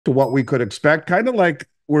to what we could expect, kind of like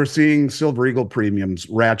we're seeing Silver Eagle premiums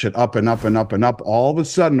ratchet up and up and up and up all of a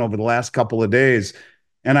sudden over the last couple of days.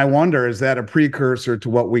 And I wonder, is that a precursor to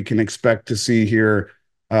what we can expect to see here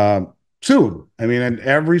uh, soon? I mean, and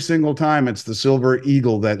every single time it's the Silver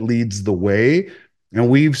Eagle that leads the way. And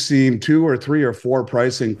we've seen 2 or 3 or 4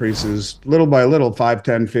 price increases, little by little, 5,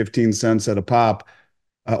 10, 15 cents at a pop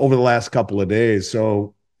over the last couple of days.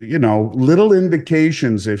 So, little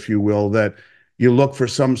indications, if you will, that you look for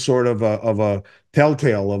some sort of a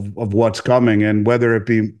telltale of what's coming, and whether it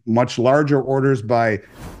be much larger orders by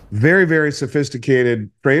very, very sophisticated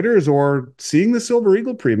traders or seeing the Silver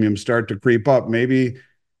Eagle premium start to creep up.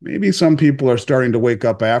 Maybe some people are starting to wake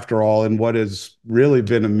up after all, in what has really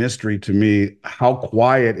been a mystery to me, how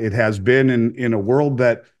quiet it has been in a world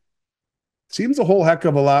that seems a whole heck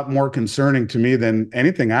of a lot more concerning to me than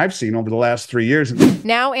anything I've seen over the last 3 years.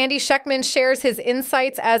 Now, Andy Schectman shares his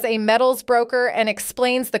insights as a metals broker and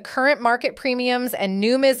explains the current market premiums and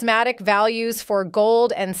numismatic values for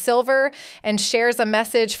gold and silver, and shares a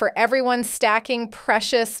message for everyone stacking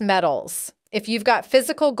precious metals. If you've got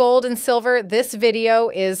physical gold and silver, this video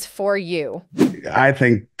is for you. I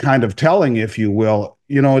think kind of telling, if you will,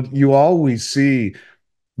 you always see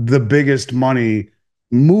the biggest money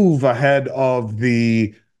move ahead of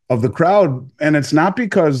the crowd, and it's not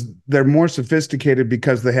because they're more sophisticated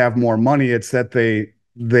because they have more money. It's that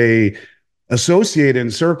they associate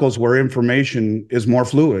in circles where information is more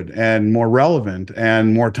fluid and more relevant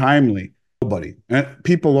and more timely.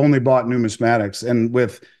 People only bought numismatics, and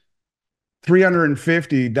with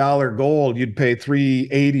 $350 gold, you'd pay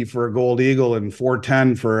 $380 for a gold eagle and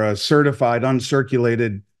 $410 for a certified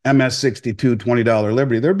uncirculated MS62 $20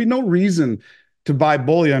 Liberty. There'd be no reason to buy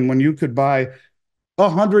bullion when you could buy a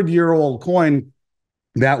 100-year-old coin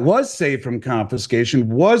that was safe from confiscation,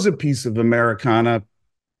 was a piece of Americana,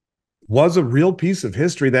 was a real piece of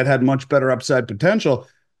history that had much better upside potential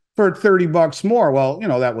for $30 more. Well,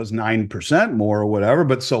 that was 9% more or whatever,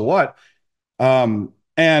 but so what?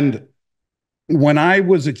 And when I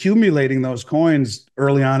was accumulating those coins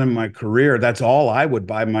early on in my career, that's all I would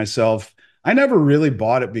buy myself. I never really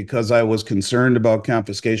bought it because I was concerned about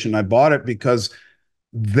confiscation. I bought it because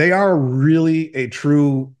they are really a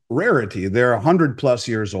true rarity. They're 100+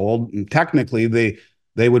 years old, and technically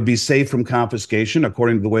they would be safe from confiscation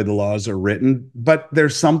according to the way the laws are written. But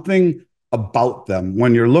there's something about them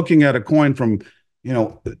when you're looking at a coin from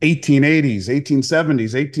 1880s,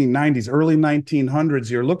 1870s, 1890s, early 1900s.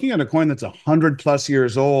 You're looking at a coin that's 100+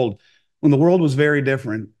 years old when the world was very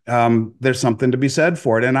different. There's something to be said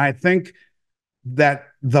for it, and I think that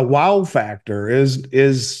the wow factor is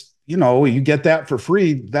you get that for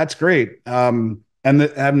free. That's great. And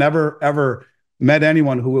I've never ever met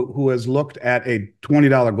anyone who has looked at a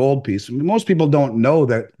 $20 gold piece. I mean, most people don't know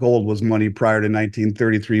that gold was money prior to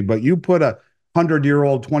 1933, but you put a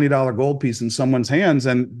 100-year-old $20 gold piece in someone's hands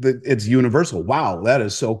and it's universal. Wow, that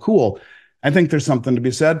is so cool. I think there's something to be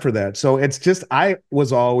said for that. So it's just, I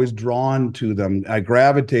was always drawn to them. I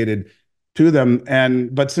gravitated to them.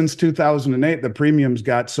 But since 2008, the premiums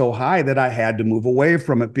got so high that I had to move away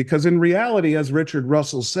from it, because in reality, as Richard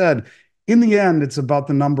Russell said, in the end, it's about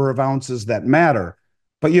the number of ounces that matter.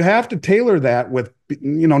 But you have to tailor that with,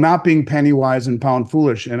 not being penny wise and pound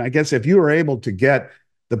foolish. And I guess if you were able to get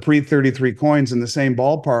the pre-33 coins in the same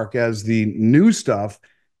ballpark as the new stuff,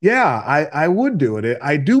 yeah, I would do it.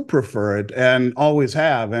 I do prefer it and always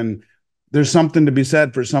have. And there's something to be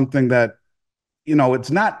said for something that,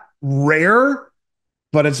 it's not rare,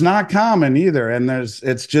 but it's not common either. And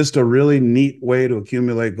it's just a really neat way to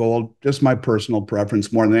accumulate gold. Just my personal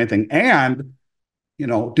preference more than anything. And,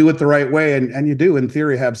 do it the right way. And you do, in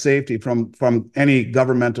theory, have safety from any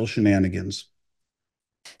governmental shenanigans.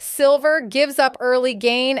 Silver gives up early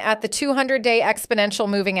gain at the 200-day exponential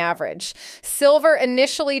moving average. Silver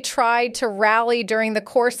initially tried to rally during the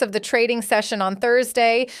course of the trading session on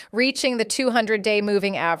Thursday, reaching the 200-day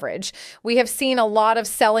moving average. We have seen a lot of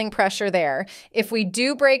selling pressure there. If we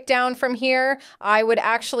do break down from here, I would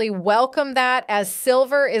actually welcome that, as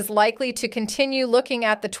silver is likely to continue looking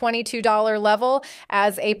at the $22 level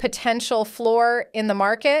as a potential floor in the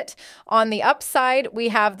market. On the upside, we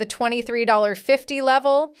have the $23.50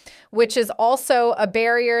 level, which is also a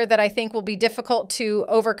barrier that I think will be difficult to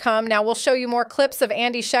overcome. Now, we'll show you more clips of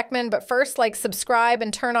Andy Schectman, but first, subscribe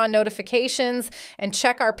and turn on notifications, and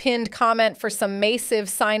check our pinned comment for some massive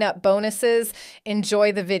sign-up bonuses.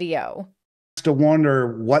 Enjoy the video. To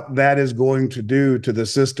wonder what that is going to do to the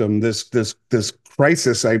system, this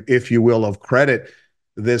crisis, if you will, of credit,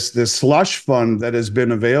 this slush fund that has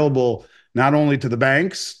been available not only to the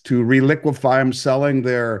banks to reliquify them selling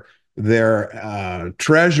their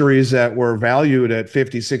treasuries that were valued at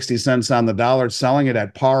 50, 60 cents on the dollar, selling it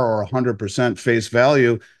at par or 100% face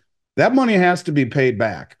value, that money has to be paid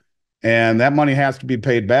back. And that money has to be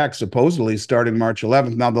paid back supposedly starting March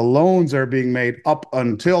 11th. Now, the loans are being made up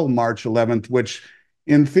until March 11th, which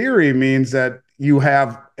in theory means that you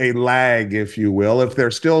have a lag, if you will. If they're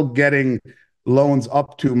still getting loans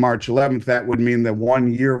up to March 11th, that would mean that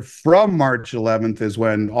 1 year from March 11th is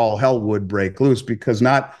when all hell would break loose, because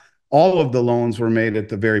not all of the loans were made at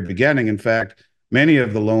the very beginning. In fact, many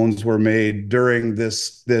of the loans were made during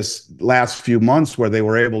this last few months where they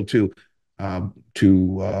were able to borrow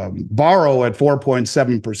at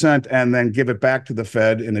 4.7% and then give it back to the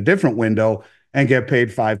Fed in a different window and get paid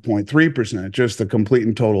 5.3%. Just the complete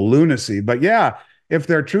and total lunacy. But yeah, if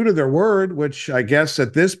they're true to their word, which I guess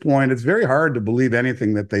at this point, it's very hard to believe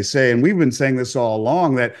anything that they say. And we've been saying this all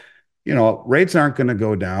along, that rates aren't going to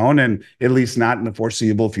go down, and at least not in the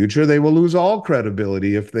foreseeable future. They will lose all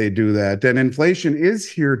credibility if they do that. And inflation is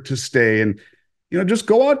here to stay. And just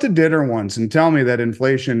go out to dinner once and tell me that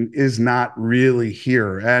inflation is not really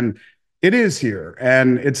here. And it is here,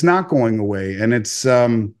 and it's not going away. And it's,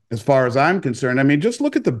 as far as I'm concerned, I mean, just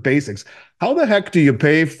look at the basics. How the heck do you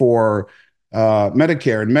pay for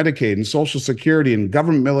Medicare and Medicaid and Social Security and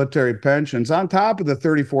government military pensions on top of the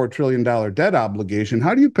 $34 trillion debt obligation?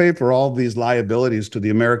 How do you pay for all these liabilities to the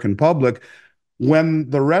American public when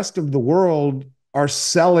the rest of the world are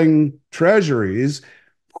selling treasuries?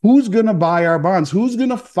 Who's going to buy our bonds? Who's going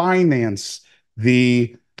to finance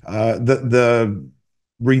the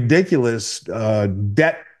ridiculous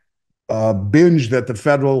debt binge that the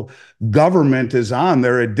federal government is on?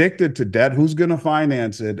 They're addicted to debt. Who's going to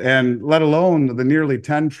finance it? And let alone the nearly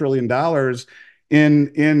 $10 trillion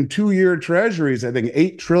in 2-year treasuries. I think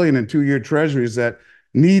 $8 trillion in 2-year treasuries that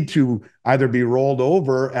need to either be rolled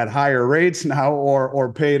over at higher rates now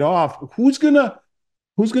or paid off. Who's gonna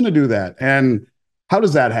do that? And how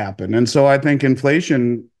does that happen? And so I think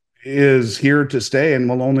inflation is here to stay and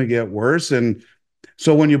will only get worse. And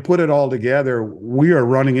so when you put it all together, we are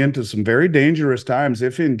running into some very dangerous times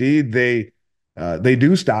if indeed they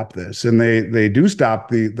do stop this and they do stop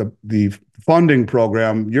the funding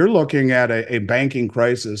program. You're looking at a banking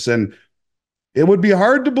crisis, and it would be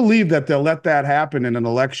hard to believe that they'll let that happen in an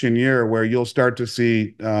election year where you'll start to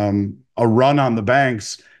see a run on the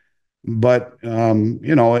banks. But,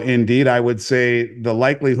 indeed, I would say the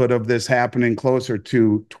likelihood of this happening closer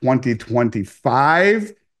to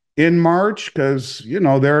 2025 in March, because,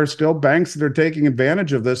 there are still banks that are taking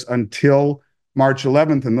advantage of this until March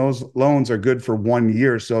 11th, and those loans are good for 1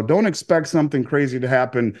 year. So don't expect something crazy to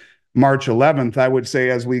happen March 11th. I would say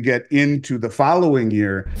as we get into the following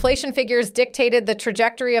year. Inflation figures dictated the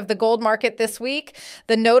trajectory of the gold market this week.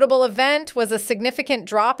 The notable event was a significant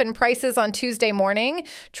drop in prices on Tuesday morning,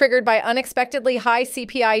 triggered by unexpectedly high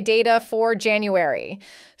CPI data for January.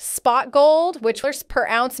 Spot gold, which was per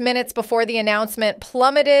ounce minutes before the announcement,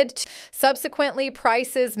 plummeted. Subsequently,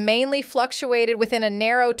 prices mainly fluctuated within a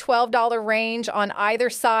narrow $12 range on either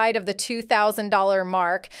side of the $2,000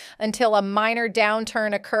 mark until a minor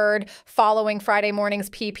downturn occurred following Friday morning's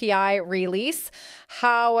PPI release.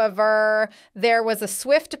 However, there was a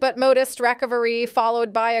swift but modest recovery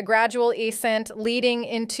followed by a gradual ascent leading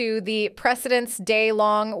into the President's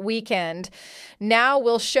Day-long weekend. Now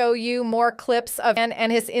we'll show you more clips of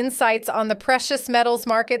and his insights on the precious metals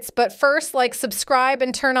markets. But first, subscribe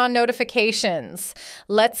and turn on notifications.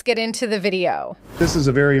 Let's get into the video. This is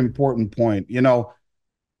a very important point.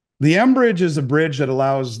 The M-Bridge is a bridge that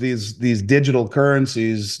allows these digital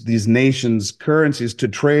currencies, these nations' currencies, to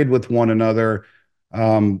trade with one another,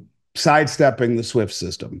 sidestepping the SWIFT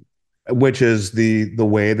system, which is the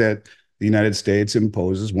way that the United States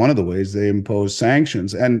imposes, one of the ways they impose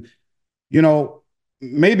sanctions. And,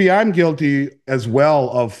 maybe I'm guilty as well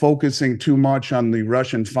of focusing too much on the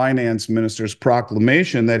Russian finance minister's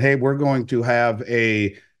proclamation that, hey, we're going to have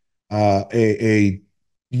a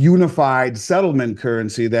unified settlement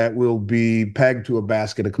currency that will be pegged to a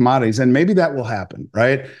basket of commodities. And maybe that will happen,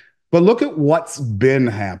 right? But look at what's been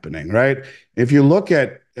happening, right? If you look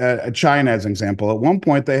at China as an example, at one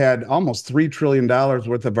point they had almost $3 trillion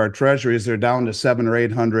worth of our treasuries. They're down to 700 or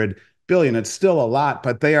 800 billion. It's still a lot,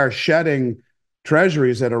 but they are shedding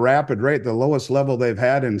treasuries at a rapid rate, the lowest level they've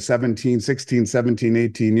had in 16, 17,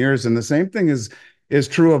 18 years. And the same thing is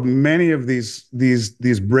true of many of these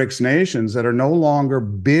BRICS nations that are no longer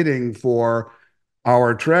bidding for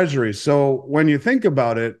our treasuries. So when you think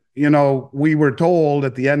about it, we were told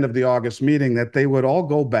at the end of the August meeting that they would all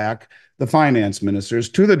go back, the finance ministers,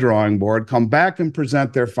 to the drawing board, come back and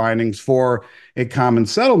present their findings for a common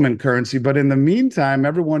settlement currency. But in the meantime,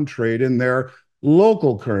 everyone trade in their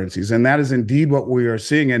local currencies. And that is indeed what we are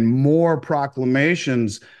seeing, and more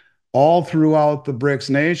proclamations all throughout the BRICS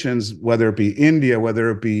nations, whether it be India, whether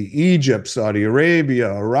it be Egypt, Saudi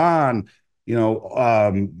Arabia, Iran,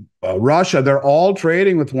 Russia. They're all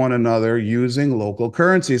trading with one another using local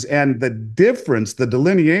currencies. And the difference, the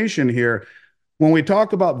delineation here, when we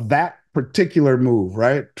talk about that particular move,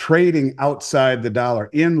 right? Trading outside the dollar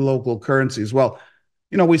in local currencies. Well,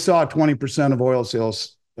 we saw 20% of oil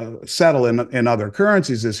sales settle in other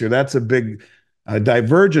currencies this year. That's a big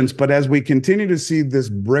divergence. But as we continue to see this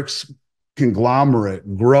BRICS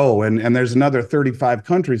conglomerate grow, and there's another 35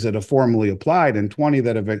 countries that have formally applied and 20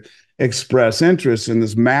 that have expressed interest, and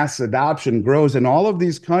this mass adoption grows, and all of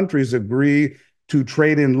these countries agree to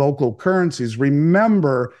trade in local currencies.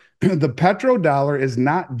 Remember, the petrodollar is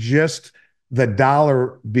not just the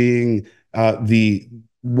dollar being the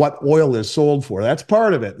what oil is sold for. That's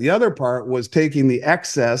part of it. The other part was taking the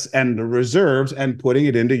excess and the reserves and putting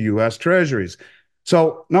it into U.S. treasuries.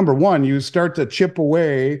 So number one, you start to chip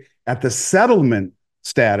away at the settlement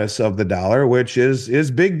status of the dollar, which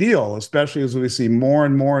is big deal, especially as we see more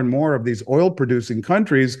and more and more of these oil producing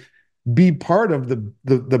countries be part of the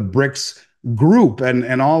BRICS group,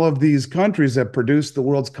 and all of these countries that produce the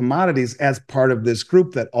world's commodities as part of this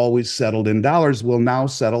group that always settled in dollars will now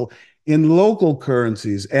settle in local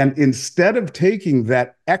currencies. And instead of taking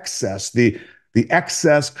that excess, the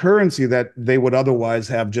excess currency that they would otherwise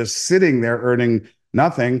have just sitting there earning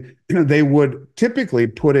nothing, they would typically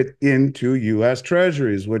put it into U.S.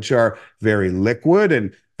 treasuries, which are very liquid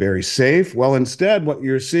and very safe. Well, instead, what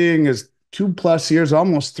you're seeing is 2+ years,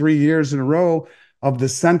 almost 3 years in a row, of the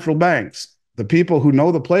central banks, the people who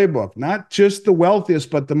know the playbook, not just the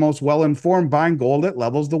wealthiest, but the most well-informed, buying gold at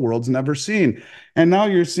levels the world's never seen. And now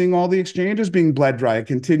you're seeing all the exchanges being bled dry, a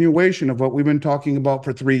continuation of what we've been talking about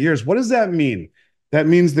for 3 years. What does that mean? That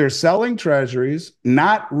means they're selling treasuries,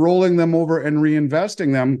 not rolling them over and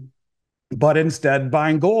reinvesting them, but instead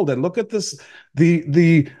buying gold. And look at this,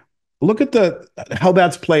 look at how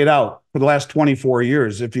that's played out for the last 24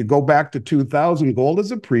 years. If you go back to 2000, gold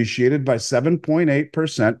has appreciated by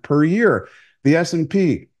 7.8% per year. The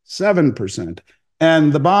S&P, 7%.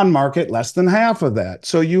 And the bond market, less than half of that.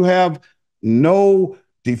 So you have no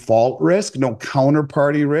default risk, no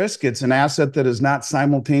counterparty risk. It's an asset that is not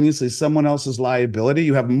simultaneously someone else's liability.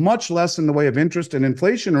 You have much less in the way of interest and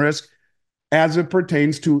inflation risk as it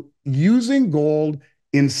pertains to using gold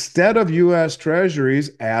instead of U.S.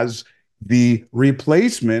 treasuries as the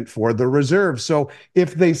replacement for the reserve. So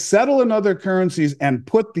if they settle in other currencies and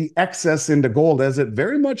put the excess into gold, as it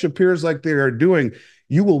very much appears like they are doing,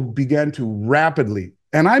 you will begin to rapidly,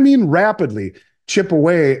 and I mean rapidly, chip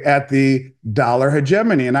away at the dollar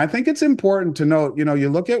hegemony. And I think it's important to note, you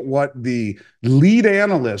look at what the lead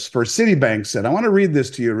analyst for Citibank said. I want to read this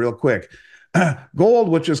to you real quick. Gold,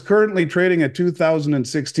 which is currently trading at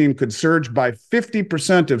 2016, could surge by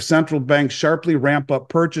 50% if central banks sharply ramp up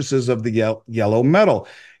purchases of the yellow metal,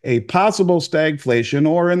 a possible stagflation,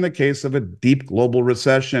 or in the case of a deep global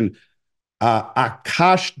recession.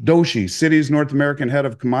 Akash Doshi, Citi's North American head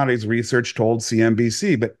of commodities research, told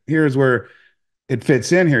CNBC. But here's where it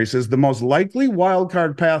fits in here. He says the most likely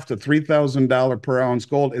wildcard path to $3,000 per ounce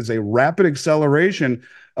gold is a rapid acceleration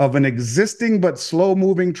of an existing but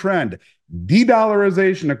slow-moving trend,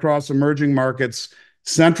 de-dollarization across emerging markets,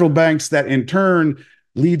 central banks, that in turn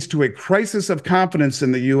leads to a crisis of confidence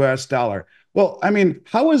in the U.S. dollar. Well, I mean,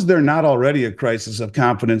 how is there not already a crisis of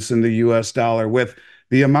confidence in the U.S. dollar with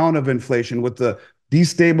the amount of inflation, with the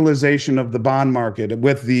destabilization of the bond market,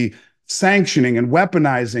 with the sanctioning and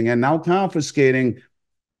weaponizing and now confiscating?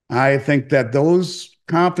 I think that those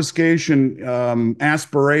confiscation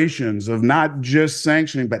aspirations of not just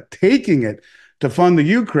sanctioning, but taking it to fund the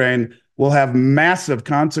Ukraine will have massive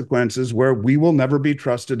consequences where we will never be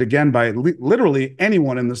trusted again by literally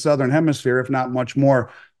anyone in the Southern Hemisphere, if not much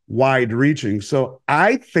more wide-reaching. So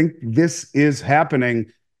I think this is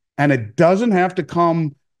happening, and it doesn't have to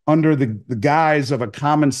come under the guise of a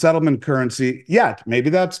common settlement currency yet. Maybe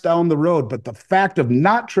that's down the road, but the fact of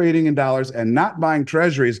not trading in dollars and not buying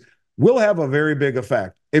treasuries will have a very big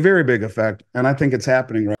effect, and I think it's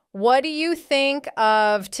happening right. What do you think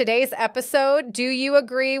of today's episode? Do you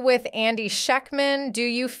agree with Andy Schectman? Do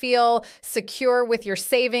you feel secure with your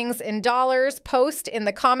savings in dollars? Post in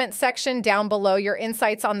the comment section down below your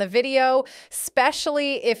insights on the video,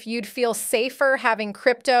 especially if you'd feel safer having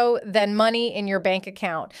crypto than money in your bank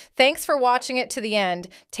account. Thanks for watching it to the end.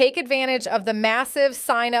 Take advantage of the massive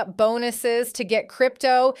sign-up bonuses to get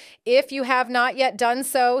crypto. If you have not yet done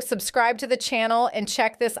so, subscribe to the channel and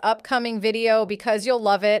check this upcoming video because you'll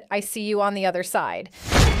love it. I see you on the other side.